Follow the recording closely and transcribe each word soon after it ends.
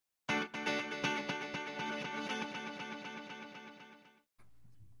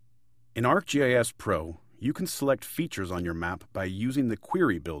In ArcGIS Pro, you can select features on your map by using the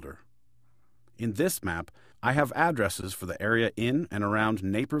Query Builder. In this map, I have addresses for the area in and around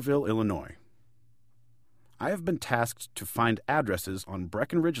Naperville, Illinois. I have been tasked to find addresses on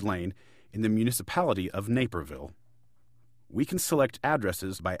Breckenridge Lane in the municipality of Naperville. We can select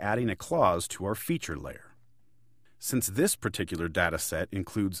addresses by adding a clause to our feature layer. Since this particular data set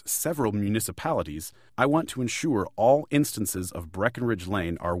includes several municipalities, I want to ensure all instances of Breckenridge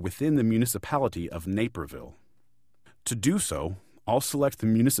Lane are within the municipality of Naperville. To do so, I'll select the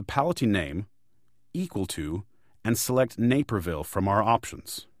municipality name, equal to, and select Naperville from our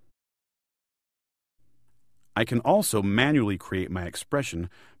options. I can also manually create my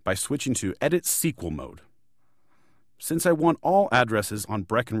expression by switching to Edit SQL mode. Since I want all addresses on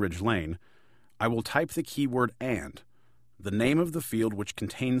Breckenridge Lane, I will type the keyword AND, the name of the field which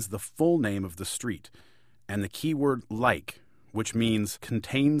contains the full name of the street, and the keyword LIKE, which means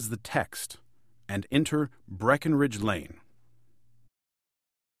contains the text, and enter Breckenridge Lane.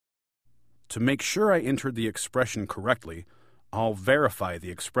 To make sure I entered the expression correctly, I'll verify the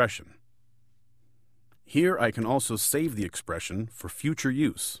expression. Here I can also save the expression for future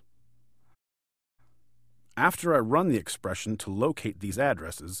use. After I run the expression to locate these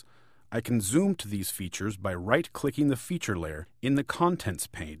addresses, I can zoom to these features by right-clicking the feature layer in the Contents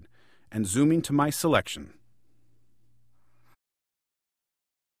pane and zooming to my selection.